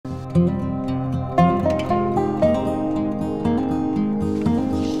Morning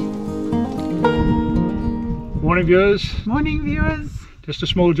viewers. Morning viewers. Just a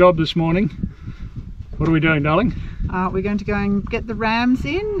small job this morning. What are we doing, darling? We're going to go and get the rams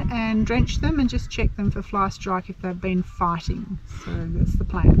in and drench them and just check them for fly strike if they've been fighting. So that's the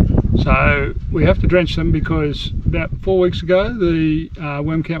plan. So we have to drench them because about 4 weeks ago the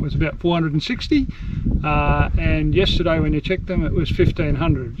worm count was about 460 and yesterday when you checked them it was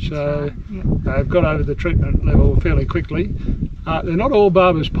 1500. So right, yep. They've got over the treatment level fairly quickly. They're not all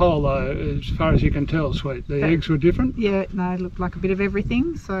Barber's pole though, as far as you can tell, Sweet. The eggs were different. Yeah, no, they look like a bit of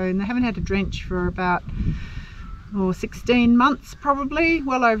everything. So and they haven't had a drench for about 16 months probably,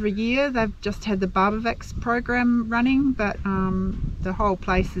 well over a year. They've just had the BarberVax program running, but the whole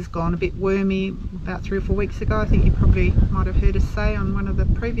place has gone a bit wormy about 3 or 4 weeks ago. I think you probably might have heard us say on one of the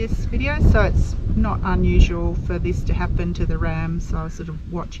previous videos. So it's not unusual for this to happen to the rams. So I was sort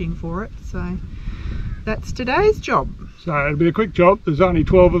of watching for it. So that's today's job. So it'll be a quick job. There's only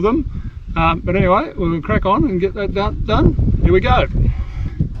 12 of them. But anyway, we'll crack on and get that done. Here we go.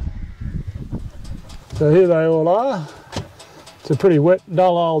 So here they all are. It's a pretty wet,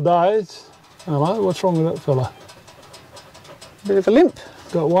 dull old day. Hello, what's wrong with that fella? Bit of a limp.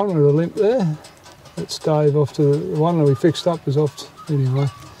 Got one with a limp there. That's Dave off to the one that we fixed up is off to, anyway.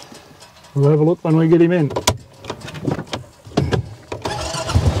 We'll have a look when we get him in.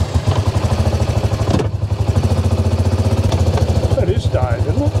 That is Dave,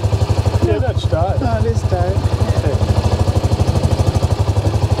 isn't it? Yeah, that's Dave. Oh, it is Dave.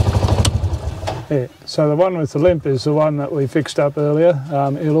 Yeah, so the one with the limp is the one that we fixed up earlier.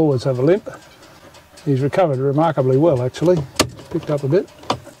 He'll always have a limp. He's recovered remarkably well actually. Picked up a bit.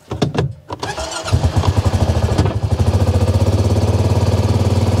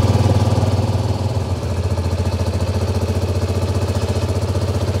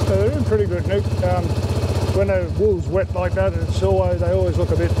 So they're in pretty good nick. When the wool's wet like that, they always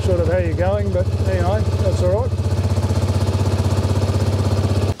look a bit sort of how you're going, but anyway, that's all right.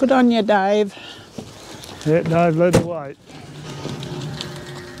 Good on you, Dave. Yeah, Dave led the way.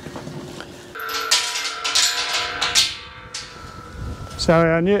 So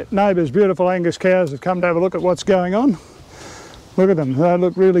our neighbour's beautiful Angus cows have come to have a look at what's going on. Look at them, they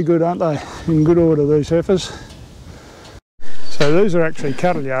look really good, aren't they? In good order, these heifers. So these are actually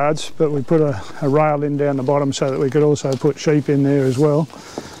cattle yards, but we put a rail in down the bottom so that we could also put sheep in there as well.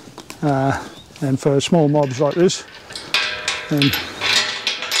 And for small mobs like this, and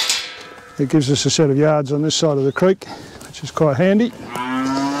it gives us a set of yards on this side of the creek, which is quite handy.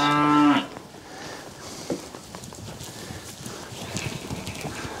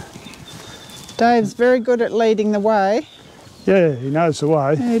 Dave's very good at leading the way. Yeah, he knows the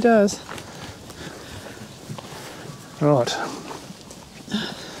way. Yeah, he does. Right.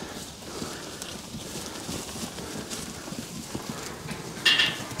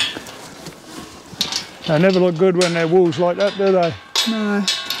 They never look good when they're wool's like that, do they? No.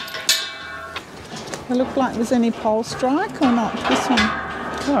 They look like there's any pole strike or not? This one?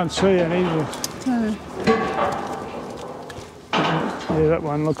 Can't see any. No. Yeah, that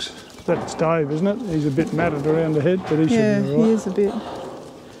one looks. That's Dave, isn't it? He's a bit matted around the head, but he should be all right. Yeah, he is a bit.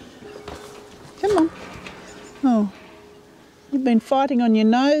 Come on. Oh, you've been fighting on your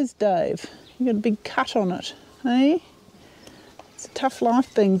nose, Dave. You've got a big cut on it, eh? It's a tough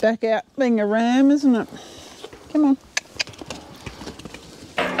life being back out, being a ram, isn't it? Come on.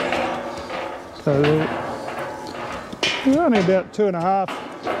 So they're only about 2.5.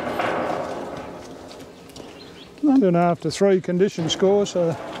 2.5 to 3 condition score,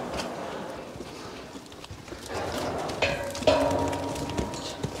 so.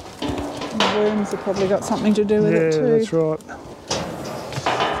 The worms have probably got something to do with it too. Yeah, that's right.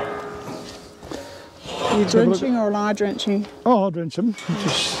 Are you drenching or am I drenching? Oh, I'll drench them.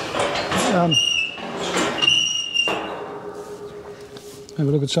 Just, have a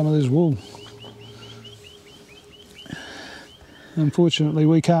look at some of this wool. Unfortunately,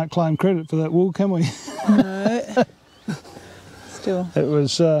 we can't claim credit for that wool, can we? No. Still. It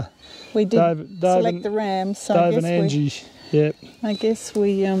was we did Dave select the rams, so Dave and Angie. Yep. I guess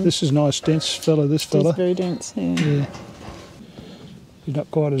we. This is nice, dense fella. This fella. It's very dense. Yeah. Yeah. It's not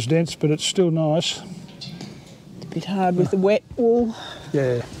quite as dense, but it's still nice. It's a bit hard with the wet wool.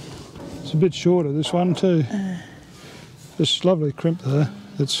 Yeah. It's a bit shorter, this one too. This lovely crimp though.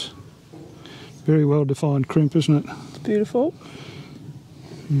 It's very well defined crimp, isn't it? It's beautiful.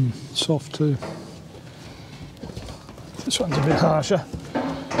 Soft too. This one's a bit harsher.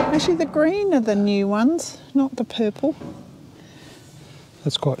 Actually, the green are the new ones, not the purple.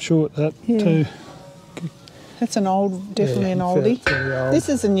 That's quite short, that Yeah. too. That's an old, definitely an fairly oldie. old. This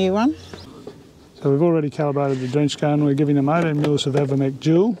is a new one. So we've already calibrated the drench cone. We're giving them 18 mils of Avamec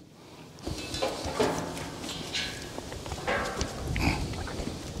Dual.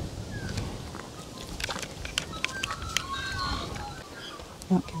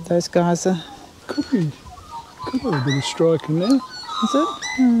 Might give those guys a... Could be a bit of strike in there. Is it?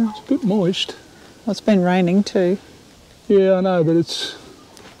 It's a bit moist. Well, it's been raining too. Yeah, I know, but it's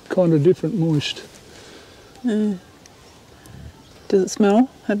kind of different moist. Does it smell?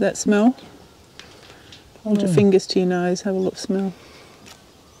 Have that smell? Hold your fingers to your nose, have a look, smell.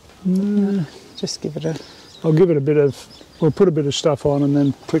 No. Just give it a... I'll give it a bit of... We'll put a bit of stuff on and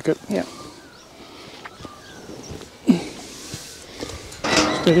then click it. Yep.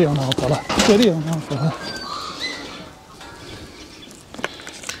 Steady on, old fella. Steady on, old fella.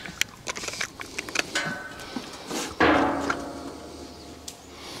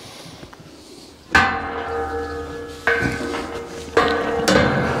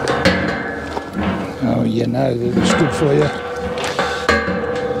 Oh, you know that it's good for you.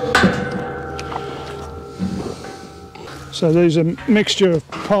 So there's a mixture of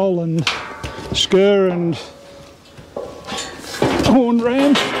pole and skir and horn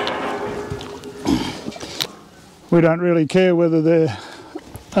ram. We don't really care whether they've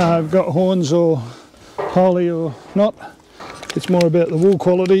got horns or poly or not. It's more about the wool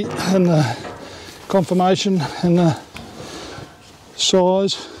quality and the conformation and the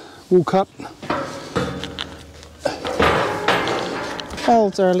size, wool cut.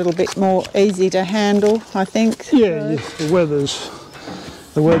 Poles are a little bit more easy to handle, I think. Yeah, the weather's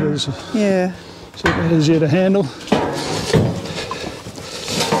Yeah. sort of easier to handle.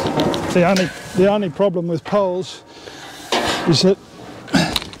 The only problem with poles is that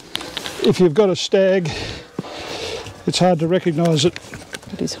if you've got a stag, it's hard to recognise it.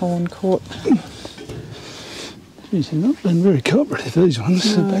 Got his horn caught. Geez, they're not been very cooperative, these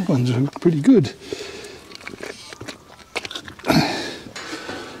ones. No. The back ones are pretty good.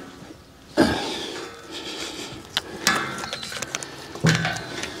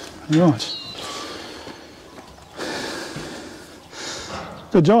 Right.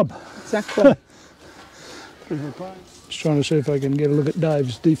 Good job. Exactly. Just trying to see if I can get a look at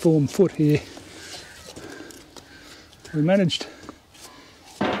Dave's deformed foot here. We managed.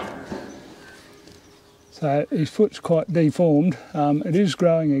 So his foot's quite deformed. It is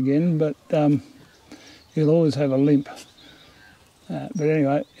growing again, but he'll always have a limp. But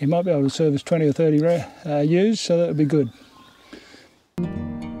anyway, he might be able to service 20 or 30 ewes, so that would be good.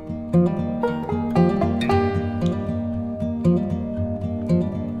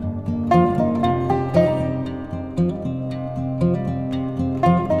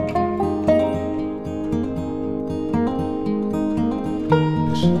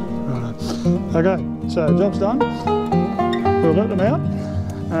 Okay, so job's done. We'll let them out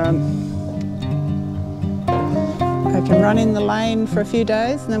and They can run in the lane for a few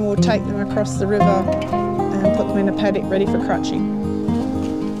days and then we'll take them across the river and put them in a paddock ready for crutching.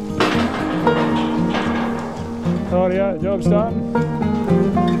 rightio, job's done.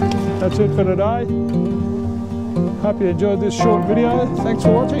 That's it for today. Hope you enjoyed this short video. Thanks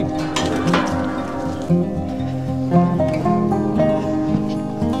for watching.